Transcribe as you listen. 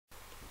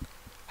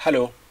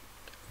Hello,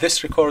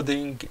 this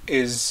recording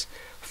is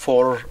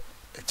for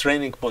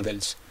training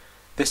models.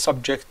 This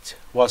subject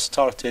was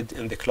started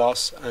in the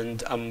class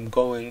and I'm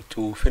going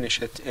to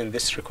finish it in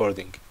this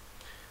recording.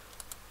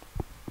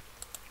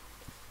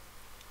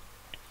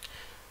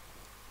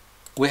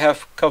 We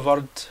have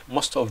covered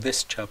most of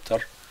this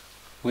chapter.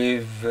 We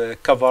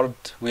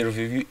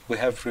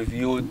have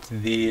reviewed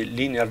the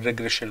linear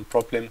regression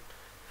problem,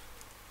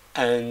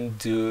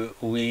 and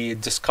we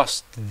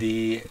discussed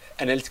the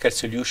analytical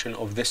solution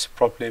of this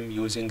problem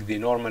using the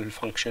normal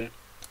function.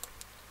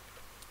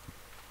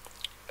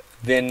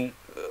 Then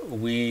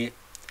we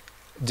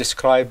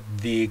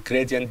described the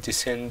gradient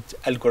descent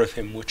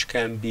algorithm, which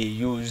can be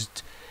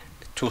used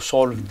to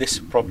solve this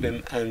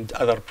problem and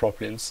other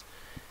problems.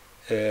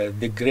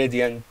 The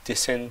gradient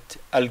descent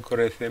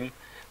algorithm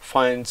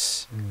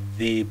finds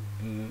the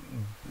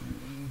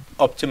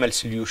optimal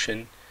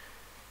solution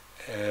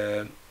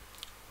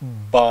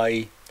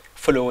by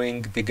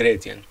following the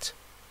gradient.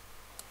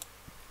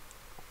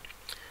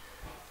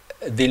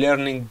 The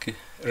learning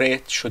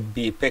rate should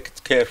be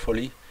picked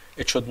carefully.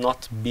 It should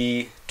not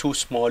be too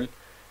small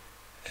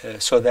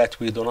so that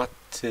we do not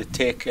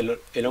take a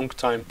long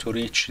time to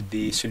reach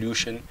the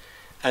solution,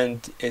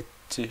 and it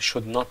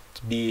should not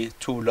be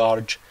too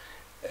large,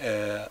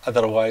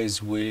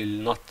 otherwise we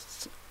will not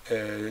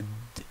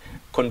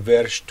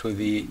converge to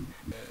the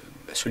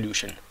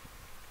solution.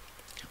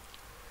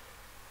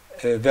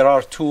 There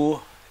are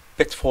two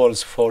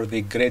pitfalls for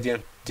the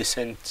gradient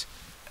descent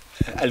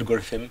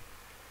algorithm.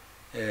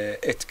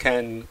 It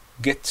can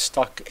get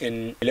stuck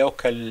in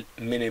local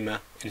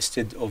minima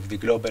instead of the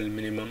global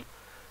minimum,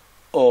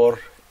 or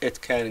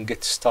it can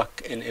get stuck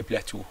in a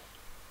plateau.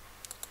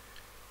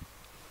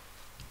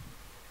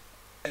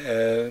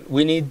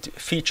 We need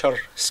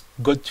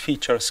good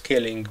feature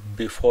scaling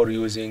before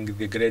using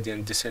the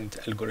gradient descent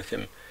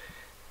algorithm.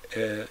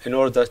 In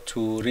order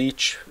to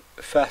reach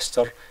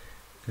faster,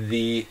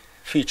 the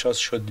features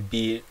should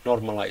be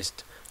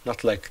normalized,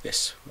 not like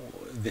this.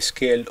 The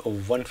scale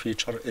of one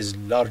feature is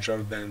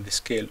larger than the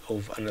scale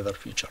of another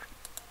feature.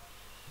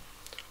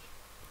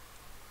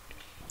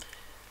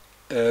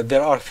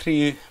 There are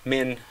three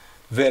main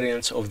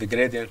variants of the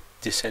gradient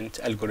descent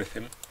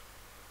algorithm.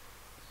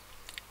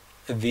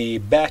 The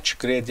batch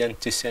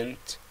gradient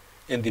descent.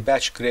 In the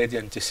batch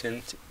gradient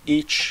descent, in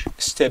each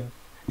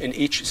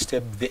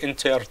step the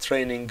entire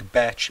training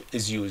batch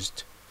is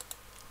used.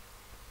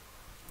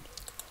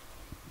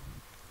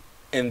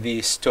 In the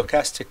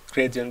stochastic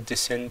gradient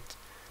descent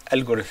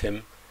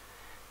algorithm,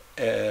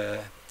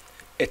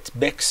 it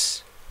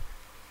picks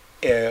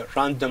a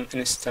random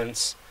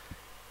instance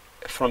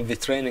from the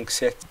training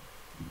set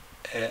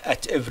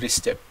at every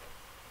step,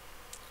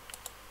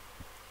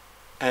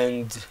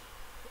 and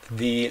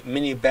the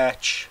mini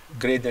batch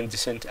gradient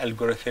descent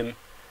algorithm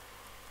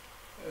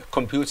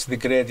computes the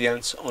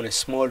gradients on a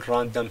small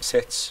random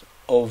sets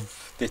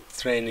of the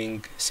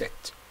training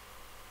set.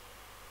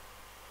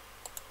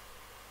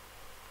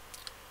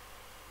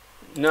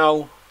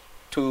 Now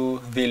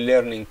to the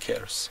learning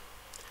curves.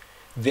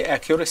 The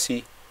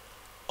accuracy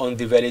on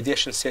the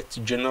validation set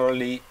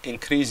generally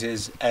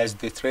increases as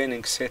the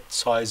training set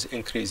size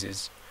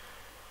increases.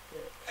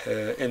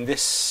 In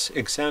this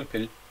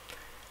example,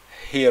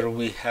 here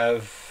we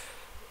have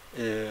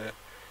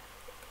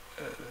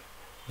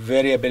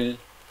variable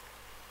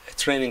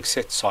training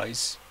set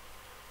size,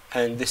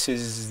 and this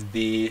is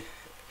the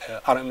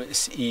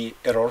RMSE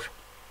error,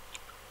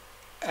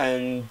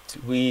 and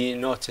we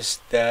notice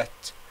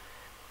that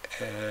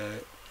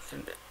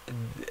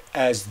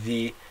as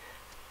the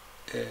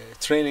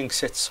training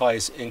set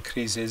size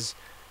increases,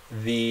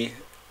 the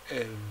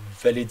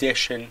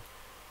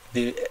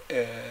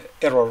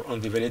error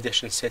on the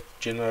validation set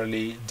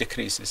generally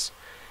decreases.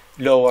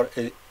 Lower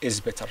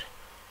is better.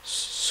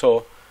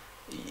 So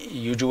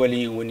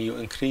usually when you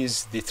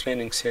increase the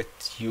training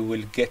set, you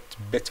will get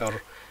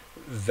better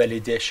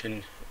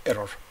validation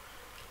error.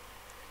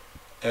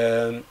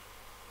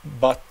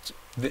 But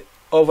the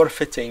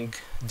overfitting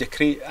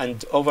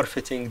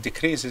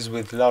decreases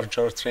with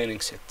larger training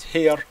set.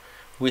 Here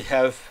we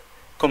have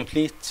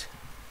complete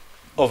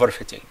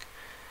overfitting.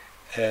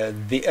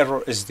 The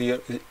error is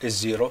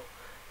zero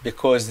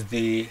because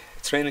the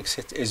training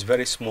set is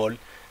very small.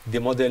 The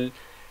model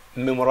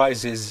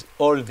memorizes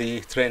all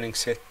the training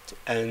set,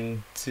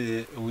 and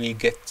we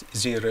get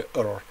zero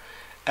error.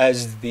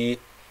 As the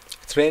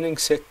training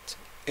set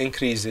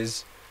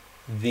increases,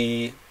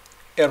 the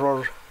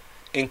error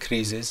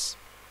increases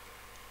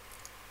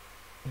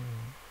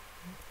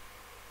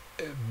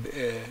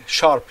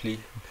sharply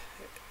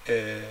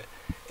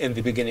in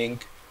the beginning,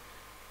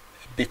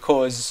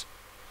 because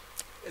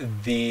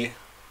the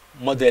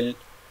model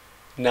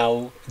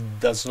now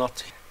does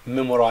not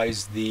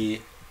memorize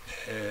the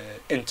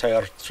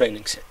entire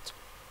training set.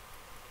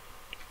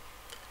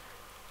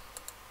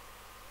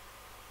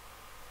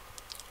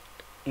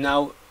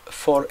 Now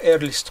for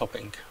early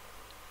stopping.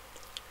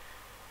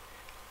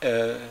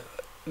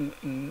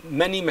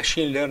 Many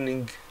machine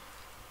learning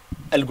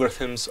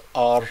algorithms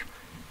are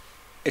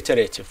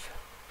iterative.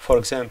 For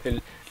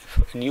example,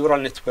 neural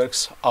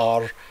networks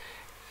are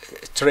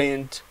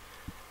trained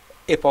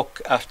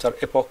epoch after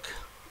epoch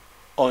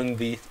on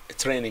the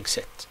training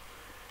set,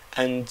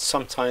 and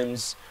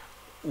sometimes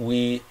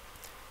we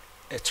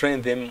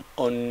train them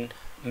on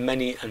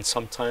many and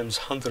sometimes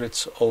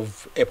hundreds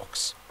of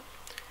epochs.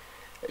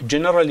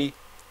 Generally,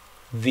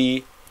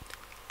 the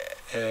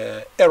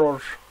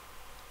error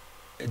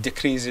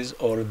decreases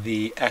or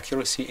the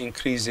accuracy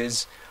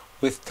increases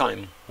with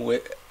time,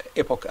 with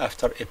epoch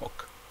after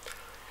epoch.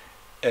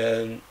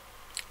 In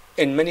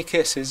many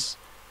cases,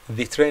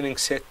 the training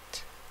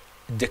set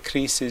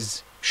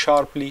decreases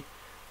sharply,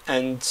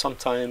 and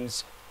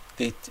sometimes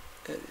the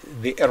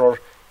error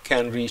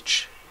can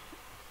reach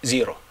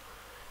zero.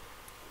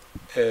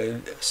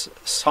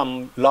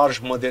 Some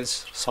large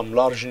models, some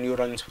large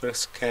neural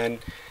networks can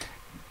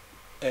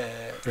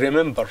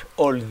remember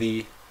all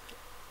the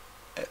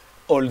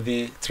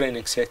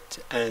training set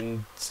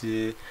and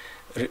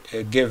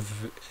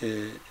give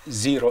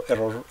zero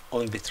error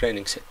on the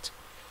training set.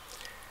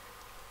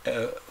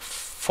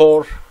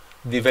 For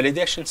the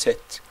validation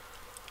set,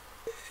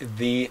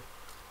 the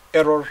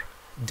error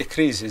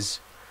decreases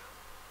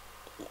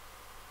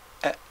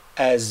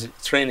as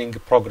training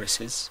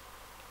progresses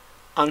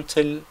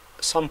until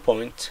some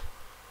point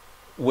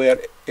where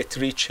it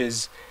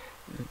reaches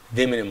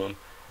the minimum.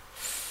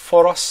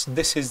 For us,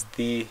 this is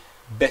the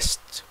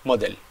best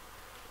model.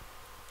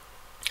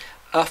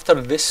 After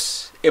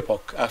this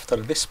epoch, after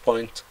this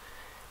point,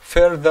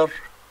 further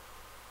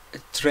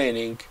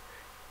training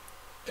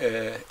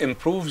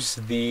improves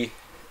the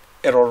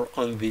error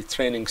on the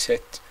training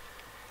set,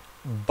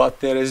 but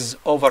there is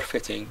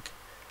overfitting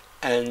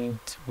and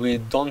we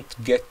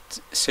don't get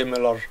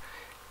similar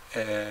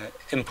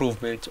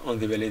improvement on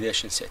the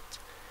validation set.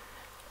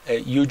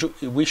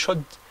 We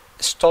should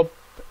stop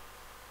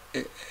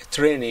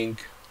training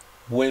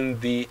when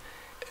the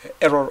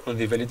error on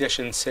the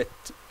validation set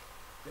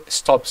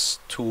stops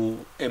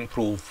to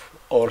improve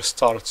or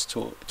starts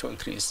to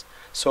increase.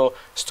 So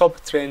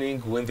stop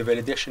training when the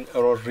validation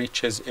error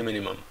reaches a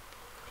minimum.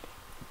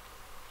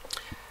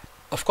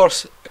 Of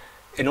course,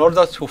 in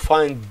order to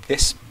find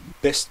this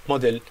best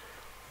model,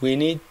 we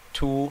need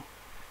to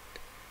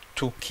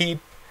keep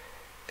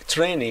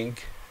training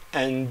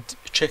and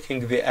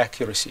checking the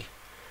accuracy.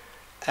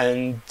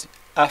 And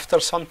after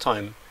some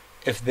time,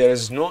 if there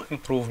is no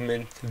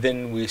improvement,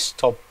 then we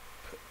stop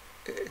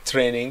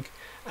training,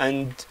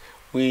 and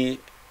we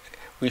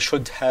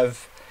should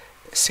have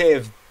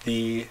saved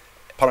the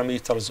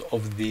parameters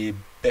of the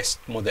best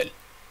model.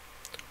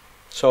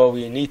 So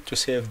we need to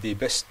save the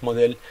best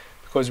model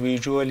because we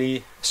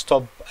usually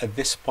stop at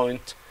this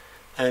point,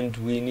 and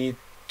we need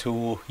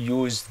to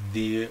use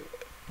the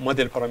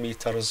model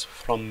parameters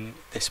from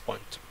this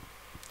point.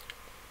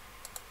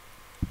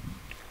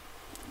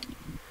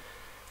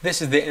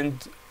 This is the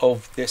end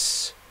of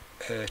this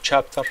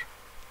chapter.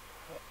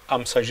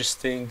 I'm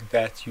suggesting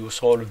that you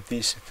solve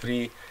these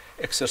 3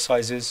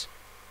 exercises,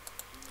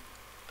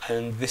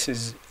 and this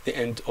is the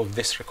end of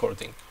this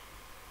recording.